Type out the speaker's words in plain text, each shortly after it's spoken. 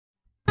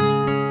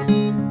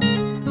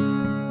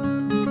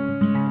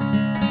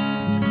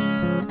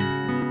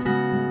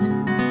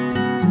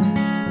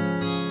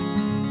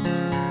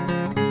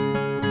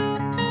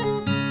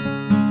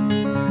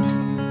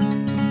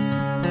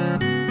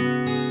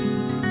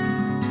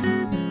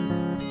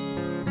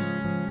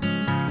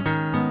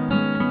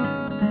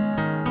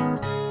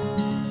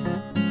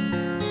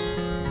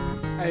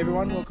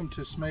everyone, welcome to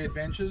SME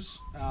Adventures.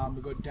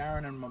 We've got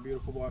Darren and my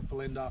beautiful wife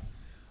Belinda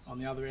on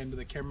the other end of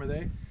the camera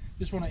there.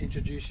 Just want to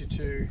introduce you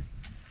to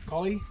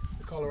Collie,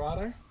 the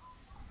Colorado.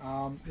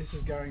 This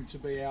is going to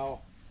be our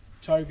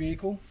tow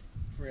vehicle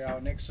for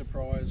our next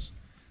surprise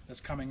that's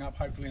coming up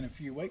hopefully in a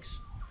few weeks.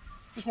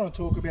 Just want to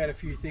talk about a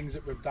few things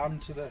that we've done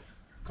to the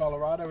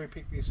Colorado. We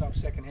picked this up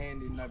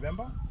second-hand in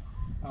November.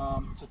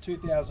 It's a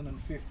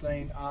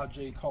 2015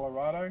 RG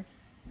Colorado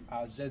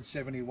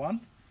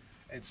Z71.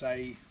 It's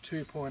a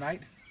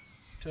 2.8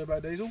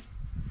 turbo diesel,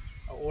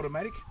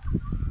 automatic.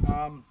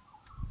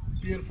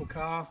 Beautiful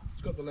car.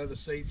 It's got the leather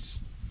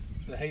seats,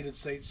 the heated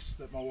seats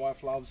that my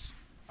wife loves,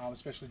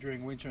 especially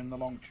during winter and the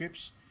long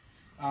trips.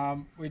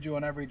 We do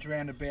on average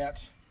around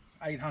about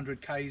 800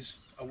 Ks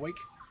a week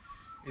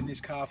in this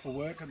car for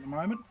work at the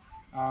moment.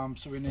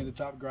 So we needed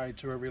to upgrade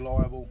to a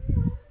reliable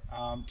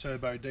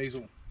turbo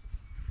diesel.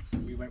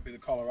 We went with the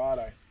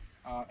Colorado,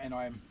 and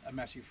I am a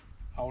massive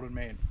Holden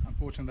man.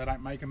 Unfortunately they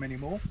don't make them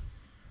anymore,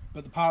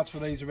 but the parts for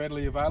these are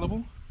readily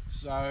available,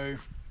 so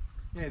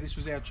yeah, this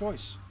was our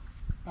choice.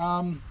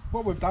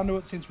 What we've done to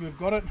it since we've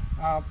got it,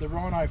 the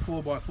Rhino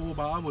 4x4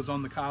 bar was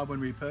on the car when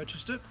we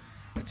purchased it.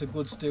 It's a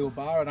good steel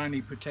bar. It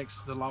only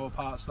protects the lower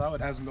parts though.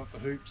 It hasn't got the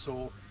hoops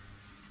or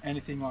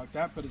anything like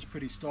that, but it's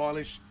pretty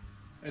stylish.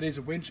 It is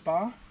a winch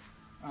bar.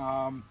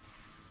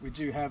 We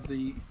do have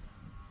the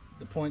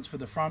points for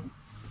the front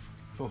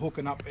for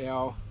hooking up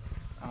our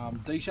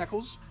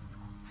D-shackles.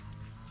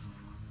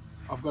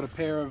 I've got a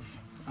pair of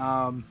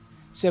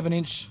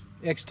 7-inch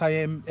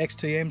XTM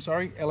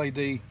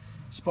LED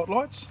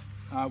spotlights,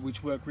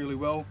 which work really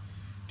well,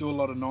 do a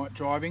lot of night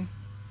driving,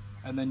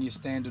 and then your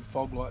standard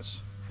fog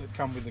lights that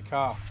come with the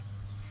car.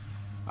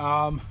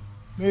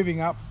 Moving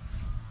up,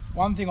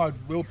 one thing I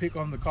will pick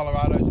on the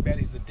Colorados about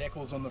is the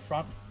decals on the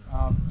front.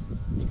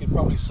 You can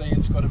probably see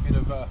it's got a bit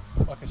of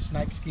like a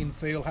snake skin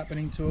feel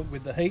happening to it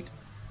with the heat.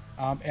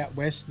 Out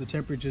west the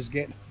temperatures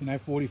get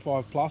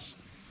 45 plus,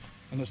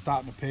 and it's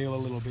starting to peel a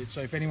little bit.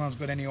 So if anyone's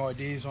got any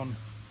ideas on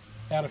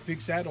how to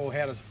fix that or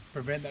how to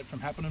prevent that from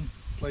happening,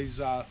 please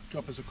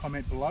drop us a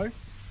comment below,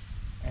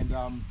 and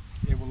yeah,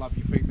 we'll love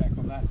your feedback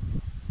on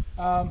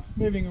that.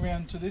 Moving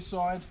around to this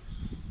side,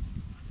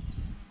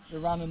 we're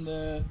running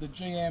the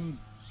GME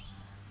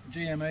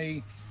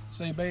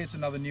CB. It's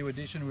another new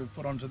addition we've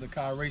put onto the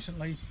car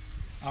recently.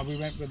 We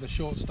went with the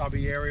short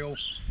stubby aerial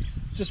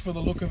just for the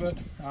look of it.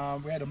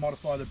 We had to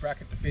modify the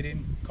bracket to fit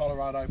in.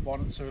 Colorado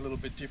bonnets are a little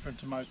bit different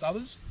to most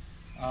others,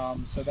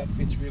 so that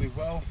fits really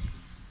well.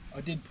 I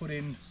did put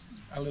in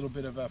a little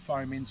bit of a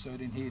foam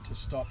insert in here to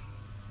stop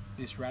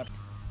this wrapped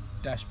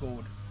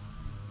dashboard.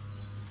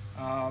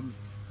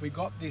 We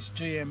got this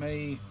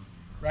GME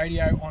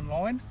radio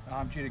online.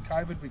 Due to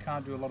COVID we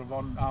can't do a lot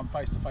of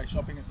face-to-face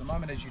shopping at the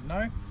moment, as you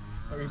know,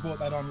 but we bought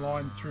that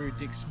online through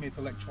Dick Smith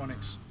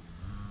Electronics.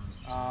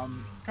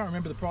 Can't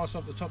remember the price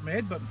off the top of my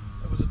head, but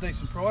it was a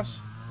decent price,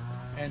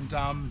 and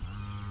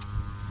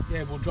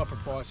yeah, we'll drop a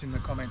price in the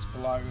comments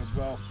below as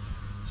well.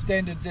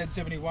 Standard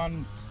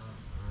Z71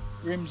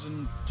 rims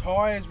and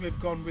tyres, we've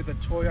gone with a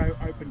Toyo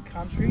Open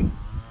Country.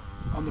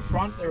 On the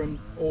front they're an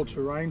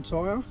all-terrain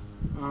tyre.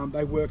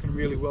 They're working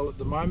really well at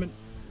the moment.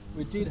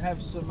 We did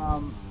have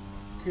some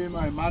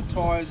Kumo mud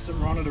tyres that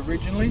were on it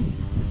originally.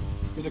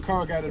 With the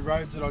corrugated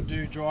roads that I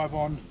do drive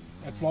on,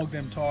 I flog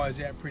them tyres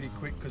out pretty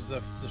quick because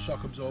the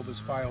shock absorbers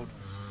failed.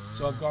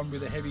 So I've gone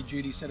with a heavy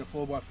duty set of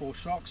 4x4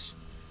 shocks.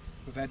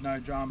 We've had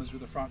no dramas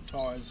with the front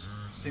tyres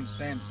since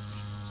then.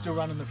 Still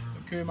running the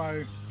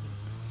Kumo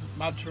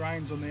mud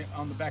terrains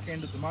on the back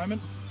end at the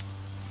moment,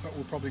 but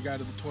we'll probably go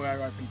to the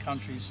Toyo Open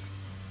Countries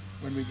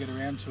when we get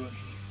around to it.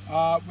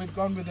 We've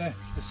gone with the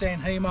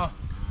Sanhema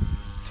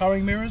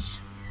towing mirrors,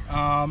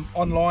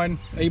 online,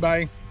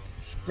 eBay.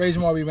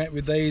 Reason why we went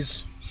with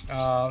these,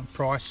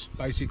 price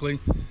basically.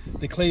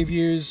 The clear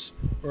views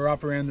were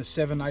up around the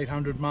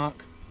 700-800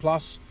 mark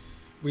plus.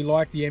 We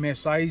like the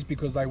MSAs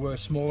because they were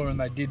smaller and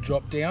they did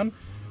drop down,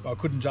 but I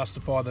couldn't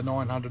justify the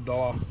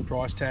 $900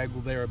 price tag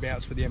or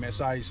thereabouts for the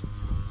MSAs.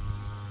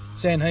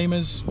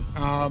 Sanhemas,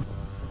 I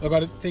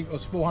think it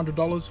was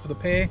 $400 for the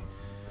pair.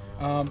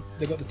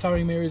 They've got the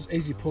towing mirrors,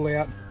 easy pull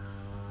out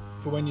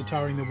for when you're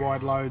towing the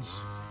wide loads,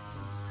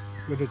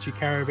 whether it's your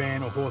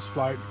caravan or horse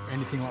float,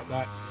 anything like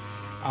that.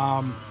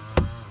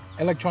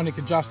 Electronic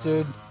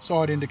adjusted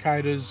side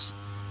indicators.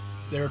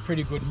 They're a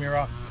pretty good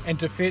mirror, and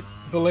to fit,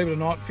 believe it or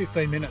not,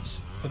 15 minutes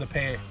for the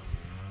pair.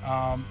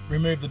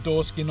 Remove the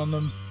door skin on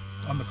them,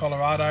 on the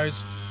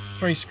Colorados,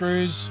 3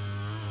 screws,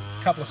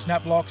 a couple of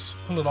snap locks,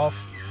 pull it off,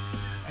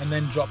 and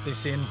then drop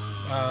this in.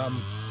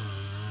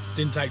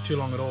 Didn't take too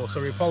long at all,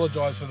 so we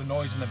apologise for the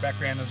noise in the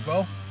background as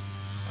well.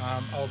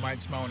 Old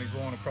mate's mowing his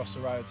lawn across the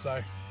road.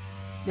 So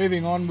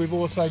moving on, we've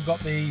also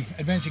got the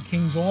Adventure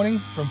Kings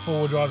awning from 4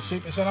 Wheel Drive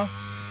Super Centre.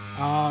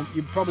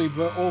 You're probably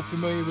all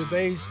familiar with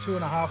these,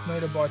 2.5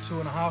 metre by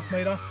 2.5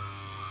 metre.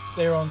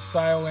 They're on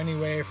sale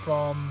anywhere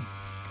from,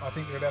 I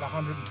think they're about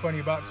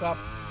 120 bucks up,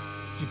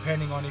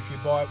 depending on if you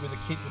buy it with a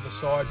kit with the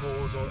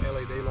sidewalls or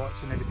LED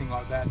lights and everything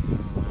like that.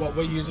 What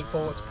we use it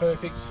for, it's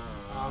perfect.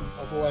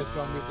 I've always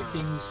gone with the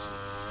Kings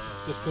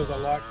just because I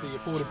like the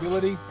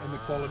affordability, and the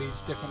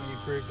quality's definitely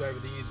improved over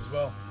the years as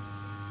well.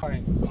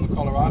 On the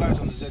Colorados,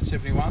 on the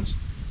Z71s,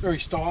 very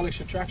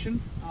stylish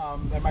attraction.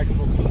 They make them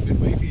look a little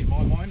bit beefy in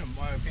my mind, in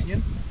my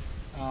opinion.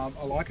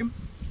 I like them.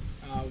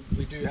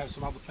 We do have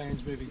some other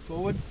plans moving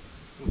forward,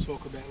 we'll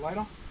talk about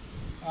later.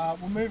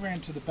 We'll move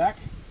around to the back.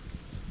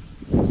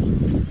 It's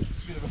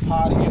a bit of a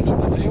party end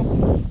of the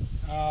deal.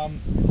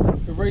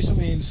 We've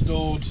recently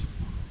installed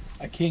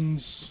a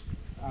King's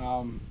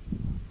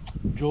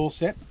jaw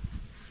set.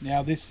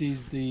 Now this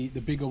is the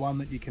bigger one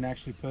that you can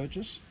actually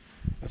purchase.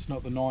 It's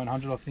not the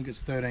 900, I think it's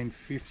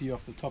 1350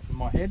 off the top of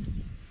my head.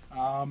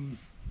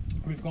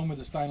 We've gone with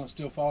the stainless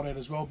steel fold out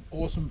as well.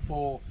 Awesome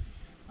for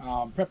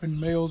prepping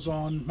meals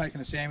on,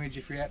 making a sandwich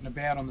if you're out and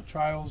about on the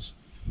trails.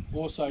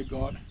 Also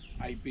got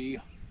a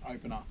beer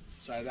opener,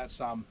 so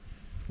that's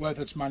worth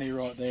its money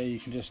right there. You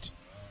can just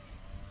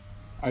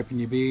open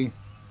your beer.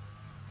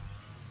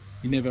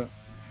 You're never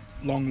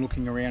long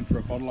looking around for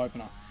a bottle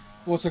opener.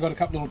 Also got a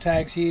couple little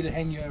tags here to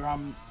hang your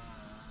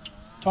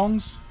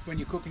tongs when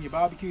you're cooking your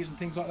barbecues and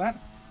things like that.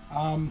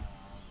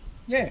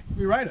 Yeah,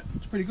 we rate it,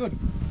 it's pretty good.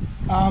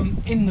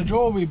 In the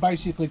drawer we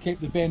basically keep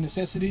the bare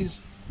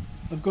necessities.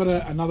 I've got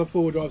another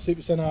 4-wheel drive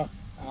Super Centre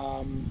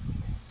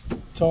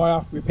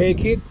tyre repair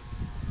kit.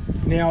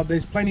 Now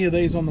there's plenty of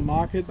these on the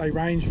market. They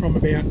range from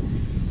about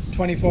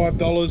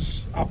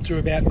 $25 up to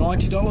about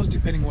 $90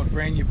 depending what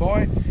brand you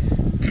buy.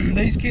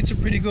 These kits are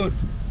pretty good.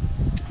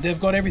 They've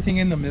got everything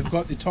in them. They've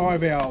got the tyre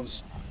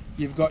valves,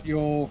 you've got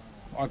your,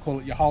 I call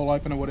it your hole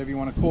opener, whatever you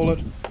want to call it.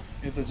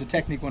 If there's a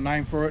technical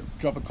name for it,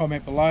 drop a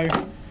comment below.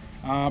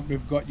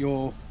 We've got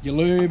your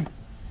lube,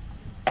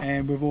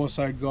 and we've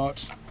also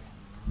got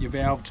your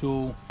valve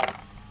tool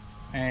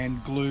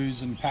and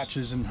glues and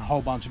patches and a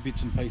whole bunch of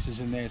bits and pieces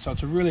in there. So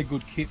it's a really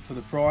good kit for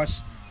the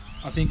price.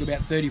 I think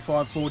about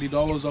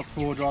 $35–40 off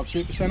 4-wheel drive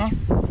Super Centre.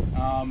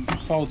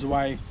 Folds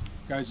away,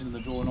 goes into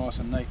the drawer nice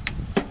and neat.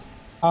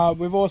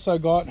 We've also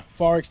got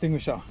fire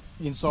extinguisher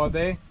inside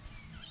there.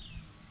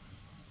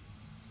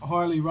 I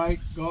highly rate,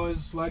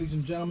 guys, ladies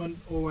and gentlemen,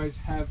 always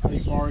have a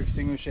fire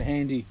extinguisher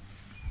handy.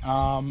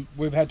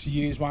 We've had to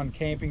use one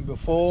camping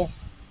before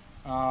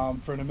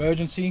for an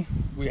emergency.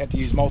 We had to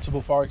use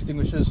multiple fire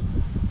extinguishers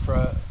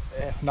for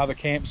another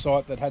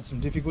campsite that had some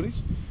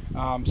difficulties.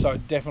 So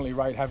definitely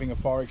rate having a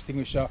fire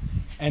extinguisher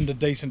and a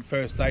decent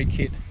first aid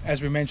kit.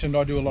 As we mentioned,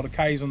 I do a lot of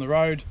Ks on the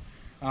road.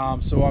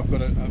 So I've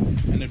got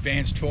an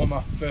advanced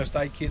trauma first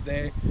aid kit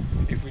there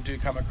if we do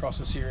come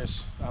across a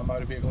serious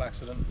motor vehicle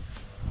accident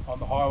on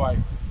the highway.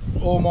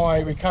 All my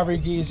recovery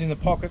gears in the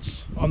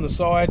pockets on the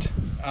side.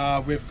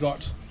 We've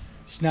got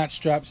snatch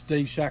straps,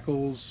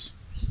 D-shackles,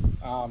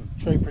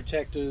 tree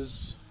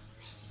protectors,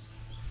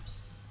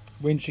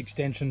 winch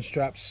extension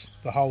straps,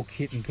 the whole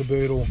kit and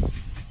caboodle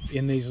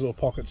in these little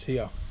pockets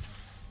here.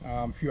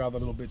 A few other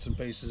little bits and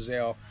pieces,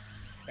 our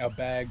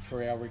bag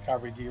for our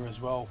recovery gear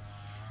as well.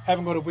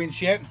 Haven't got a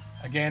winch yet.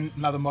 Again,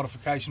 another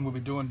modification we'll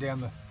be doing down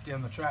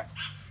the track.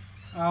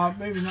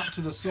 Moving up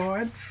to the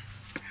side.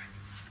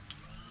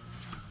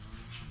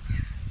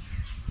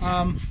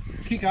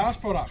 Kick-ass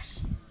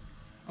products.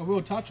 I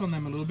will touch on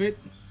them a little bit.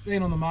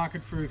 Been on the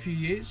market for a few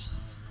years.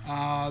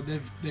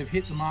 They've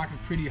hit the market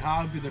pretty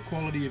hard with the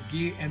quality of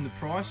gear, and the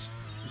price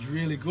is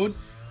really good.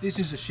 This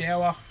is a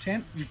shower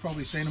tent. You've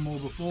probably seen them all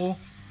before.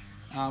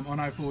 I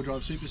know 4-wheel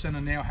drive Super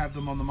Centre now have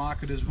them on the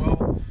market as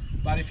well.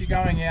 But if you're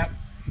going out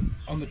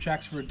on the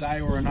tracks for a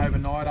day or an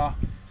overnighter,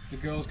 the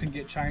girls can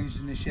get changed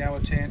in this shower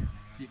tent.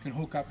 You can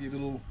hook up your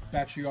little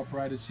battery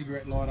operated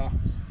cigarette lighter,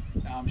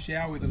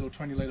 shower with a little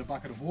 20-litre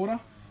bucket of water,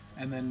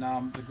 and then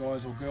the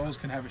guys or girls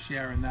can have a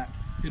shower in that.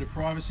 Bit of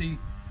privacy,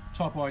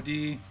 top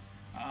idea.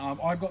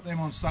 I got them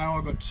on sale.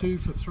 I got 2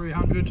 for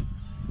 $300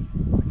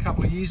 a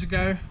couple of years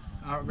ago.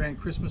 Around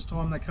Christmas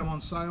time they come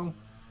on sale.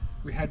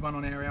 We had one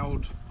on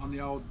the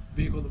old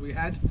vehicle that we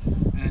had,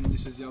 and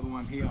this is the other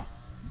one here.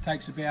 It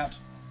takes about,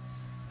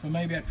 for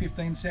me, about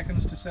 15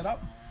 seconds to set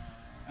up.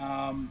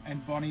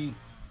 And Bonnie,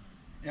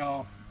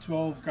 our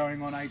 12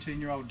 going on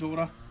 18-year-old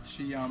daughter,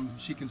 she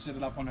can set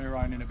it up on her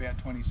own in about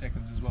 20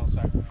 seconds as well,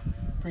 so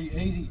pretty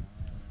easy.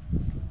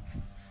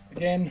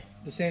 Again,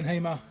 the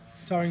Sandhema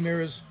towing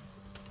mirrors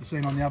you've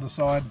seen on the other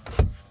side,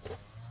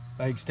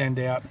 they extend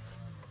out,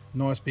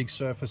 nice big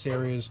surface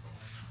areas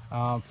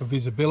for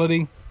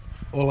visibility,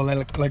 all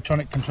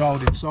electronic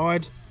controlled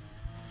inside.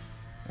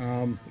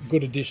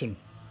 Good addition.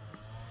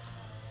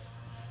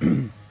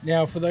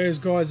 Now for those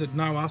guys that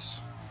know us,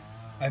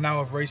 they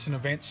know of recent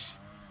events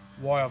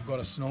why I've got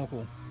a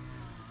snorkel,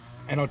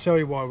 and I'll tell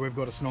you why we've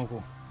got a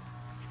snorkel.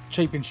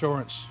 Cheap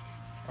insurance.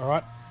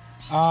 Alright,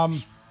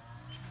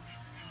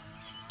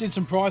 did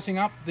some pricing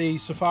up. The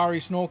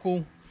Safari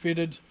snorkel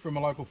fitted from a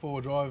local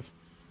 4-wheel drive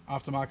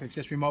aftermarket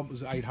accessory mob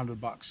was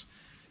 $800.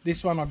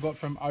 This one I got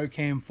from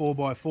Ocam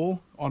 4x4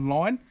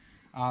 online,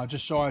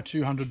 just shy of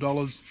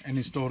 $200, and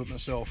installed it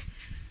myself.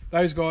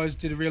 Those guys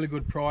did a really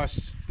good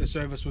price. The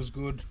service was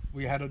good.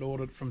 We had it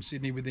ordered from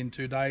Sydney within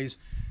 2 days.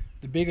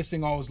 The biggest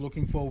thing I was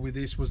looking for with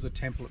this was the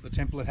template. The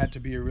template had to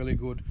be a really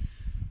good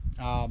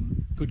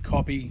good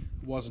copy,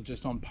 it wasn't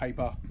just on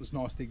paper, it was a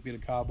nice thick bit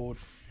of cardboard,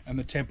 and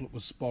the template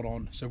was spot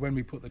on. So when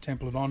we put the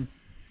template on,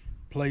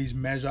 please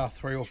measure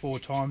 3 or 4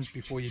 times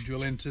before you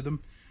drill into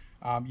them.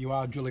 You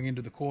are drilling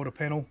into the quarter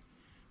panel.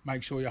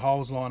 Make sure your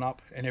holes line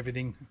up and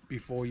everything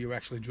before you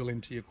actually drill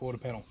into your quarter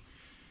panel.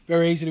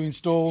 Very easy to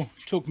install.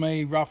 Took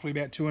me roughly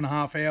about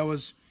 2.5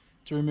 hours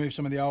to remove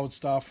some of the old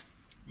stuff.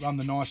 Run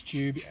the nice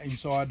tube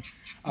inside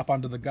up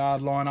under the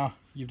guard liner.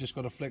 You've just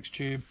got a flex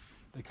tube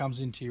that comes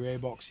into your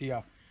airbox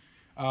here.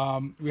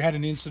 We had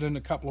an incident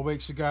a couple of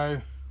weeks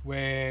ago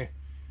where,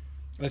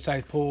 let's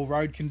say, poor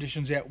road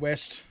conditions out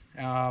west,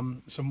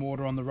 some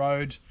water on the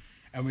road,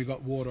 and we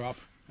got water up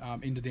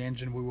into the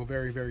engine. We were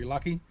very, very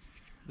lucky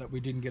that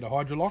we didn't get a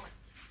hydrolock,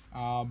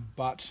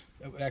 but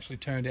it actually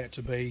turned out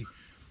to be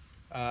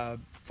a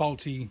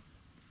faulty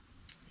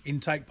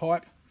intake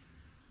pipe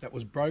that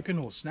was broken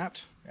or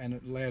snapped, and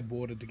it allowed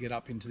water to get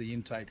up into the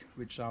intake,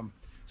 which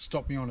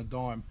stopped me on a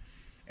dime.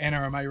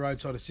 NRMA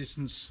Roadside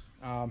Assistance,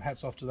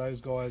 hats off to those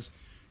guys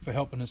for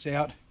helping us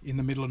out in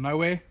the middle of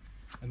nowhere,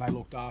 and they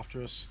looked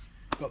after us.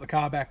 Got the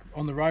car back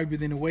on the road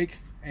within a week,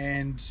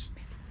 and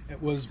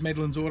it was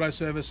Medland's Auto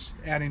Service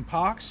out in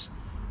Parks.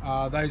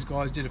 Those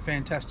guys did a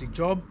fantastic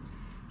job.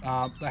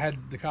 They had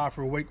the car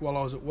for a week while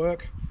I was at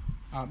work.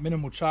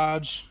 Minimal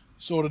charge,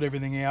 sorted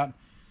everything out,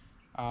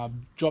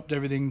 dropped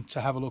everything to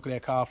have a look at our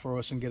car for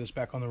us and get us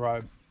back on the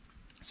road.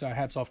 So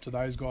hats off to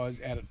those guys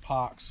out at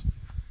Parks.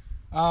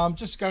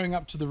 Just going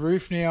up to the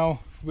roof now,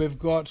 we've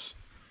got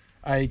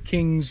a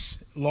King's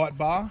light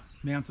bar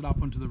mounted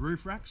up onto the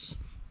roof racks.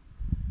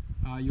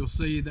 You'll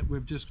see that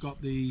we've just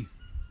got the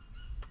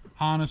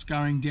harness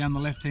going down the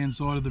left hand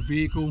side of the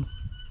vehicle.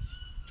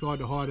 Tried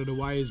to hide it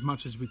away as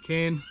much as we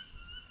can,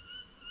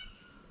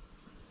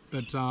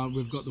 but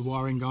we've got the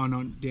wiring going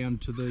on down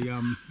to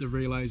the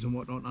relays and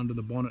whatnot under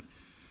the bonnet.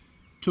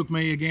 Took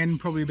me again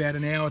probably about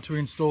an hour to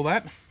install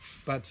that,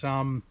 but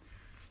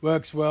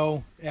works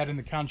well out in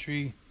the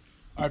country,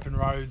 open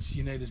roads.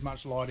 You need as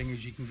much lighting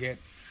as you can get,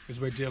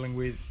 because we're dealing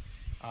with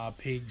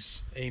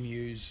pigs,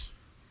 emus,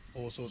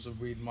 all sorts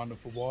of weird and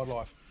wonderful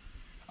wildlife.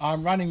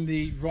 I'm running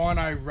the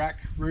Rhino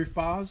rack roof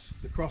bars,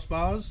 the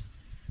crossbars.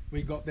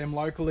 We got them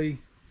locally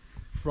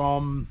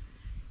from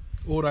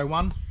Auto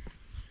One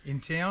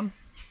in town.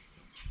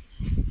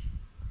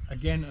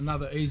 Again,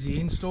 another easy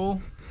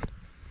install.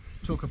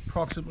 Took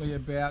approximately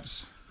about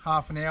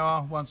half an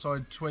hour once I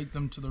tweaked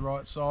them to the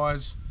right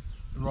size,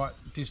 the right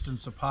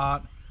distance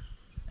apart,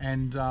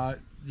 and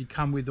you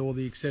come with all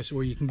the accessories,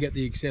 or you can get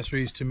the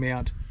accessories to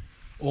mount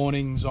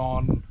awnings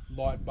on,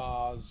 light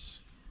bars,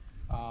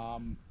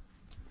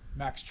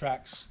 max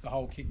tracks, the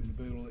whole kit and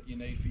caboodle that you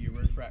need for your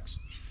roof racks.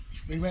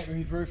 We went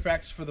with roof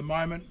racks for the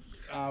moment.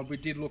 We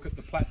did look at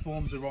the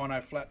platforms, the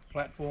Rhino flat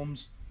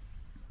platforms.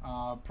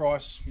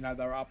 Price, you know,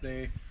 they were up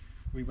there.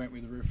 We went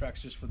with the roof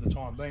racks just for the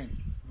time being.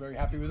 Very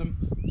happy with them.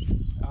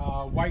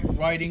 Weight and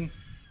rating,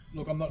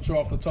 look, I'm not sure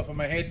off the top of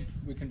my head.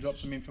 We can drop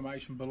some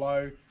information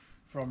below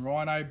from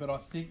Rhino, but I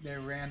think they're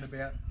around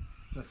about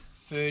the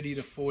 30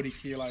 to 40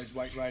 kilos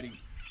weight rating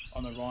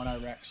on the Rhino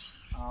racks.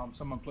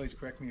 Someone please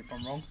correct me if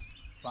I'm wrong,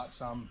 but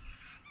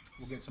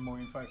we'll get some more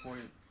info for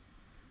you.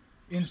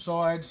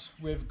 Inside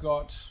we've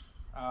got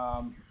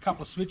a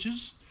couple of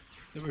switches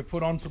that we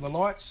put on for the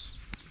lights.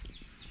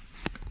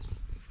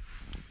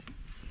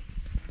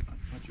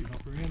 Let you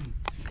hop her in.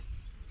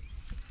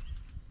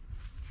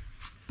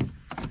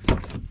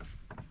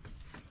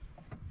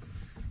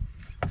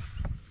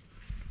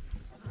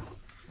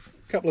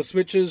 Couple of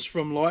switches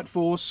from Light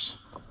Force,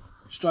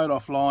 straight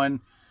offline.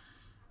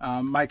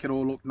 Make it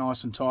all look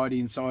nice and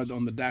tidy inside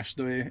on the dash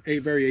there.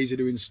 Very easy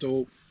to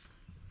install.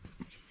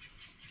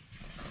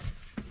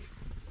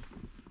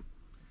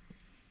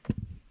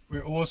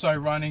 We're also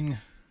running,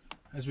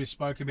 as we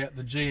spoke about,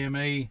 the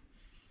GME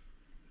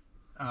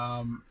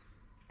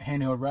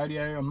handheld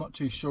radio. I'm not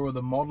too sure of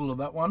the model of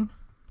that one,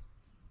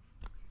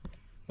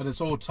 but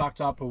it's all tucked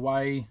up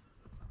away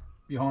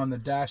behind the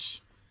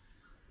dash,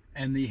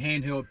 and the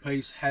handheld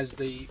piece has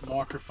the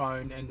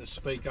microphone and the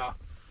speaker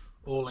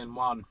all in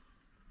one.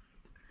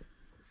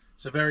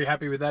 So very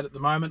happy with that at the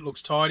moment.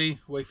 Looks tidy.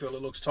 We feel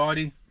it looks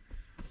tidy,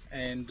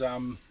 and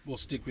we'll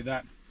stick with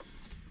that.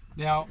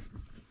 Now,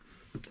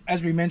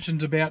 as we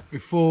mentioned about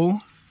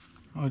before,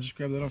 I'll just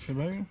grab that off your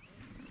bag.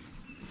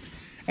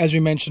 As we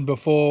mentioned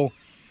before,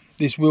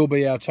 this will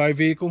be our tow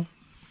vehicle.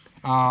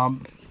 I'll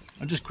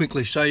just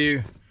quickly show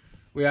you.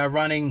 We are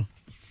running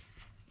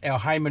our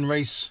Heyman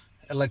Reese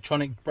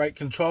electronic brake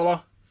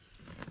controller.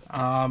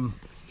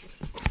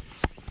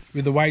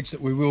 With the weights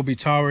that we will be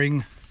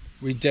towing,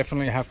 we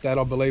definitely have that.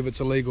 I believe it's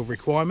a legal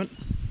requirement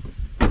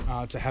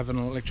to have an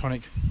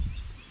electronic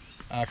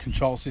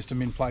control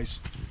system in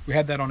place. We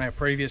had that on our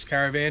previous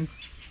caravan.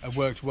 It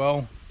worked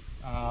well.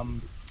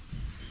 What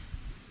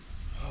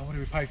did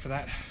we pay for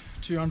that?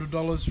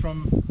 $200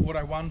 from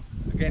Auto One,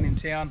 again in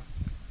town.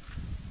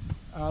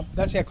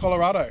 That's our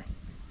Colorado.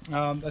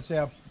 That's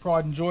our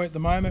pride and joy at the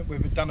moment.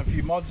 We've done a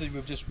few mods that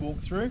we've just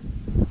walked through.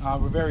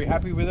 We're very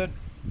happy with it.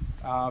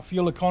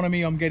 Fuel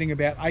economy, I'm getting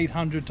about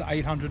 800 to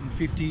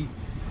 850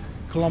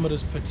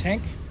 kilometers per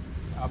tank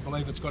I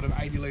believe it's got an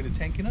 80 litre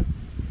tank in it,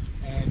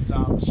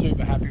 and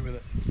super happy with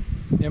it.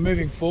 Now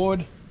moving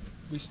forward,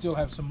 we still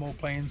have some more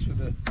plans for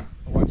the,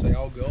 I won't say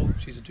old girl,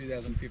 she's a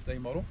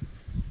 2015 model,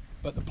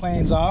 but the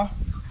plans are,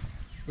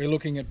 we're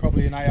looking at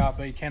probably an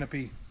ARB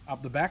canopy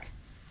up the back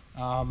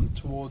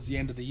towards the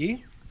end of the year,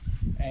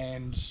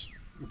 and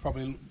we'll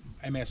probably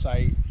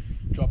MSA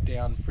drop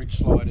down fridge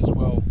slide as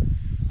well,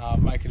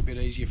 make it a bit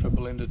easier for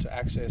Belinda to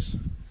access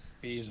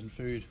beers and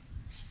food.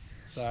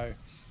 So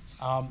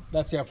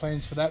that's our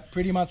plans for that.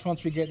 Pretty much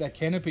once we get that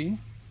canopy,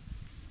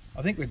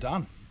 I think we're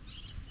done.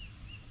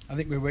 I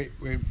think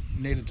we're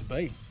needed to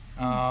be.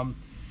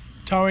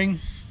 Towing,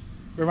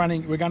 we're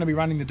going to be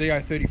running the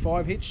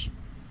DO35 hitch.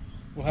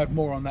 We'll have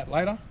more on that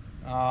later.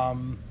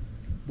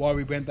 Why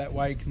we went that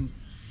way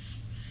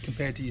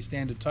compared to your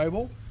standard tow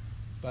ball,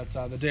 but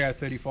the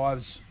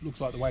DO35s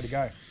looks like the way to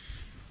go.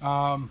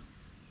 A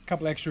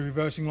couple extra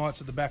reversing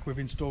lights at the back we've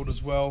installed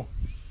as well,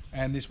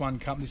 and this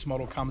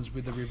model comes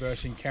with the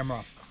reversing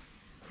camera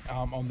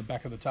on the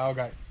back of the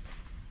tailgate.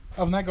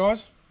 Other than that,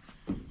 guys,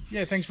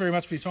 yeah, thanks very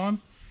much for your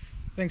time.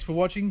 Thanks for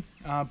watching.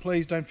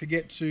 Please don't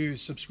forget to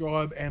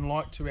subscribe and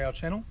like to our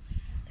channel,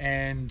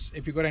 and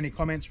if you've got any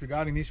comments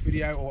regarding this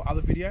video or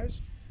other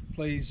videos,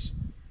 please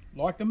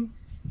like them,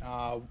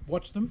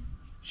 watch them,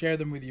 share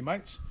them with your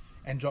mates,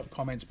 and drop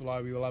comments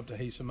below. We will love to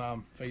hear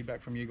some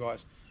feedback from you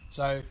guys.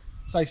 So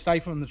stay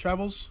safe on the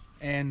travels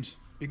and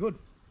be good.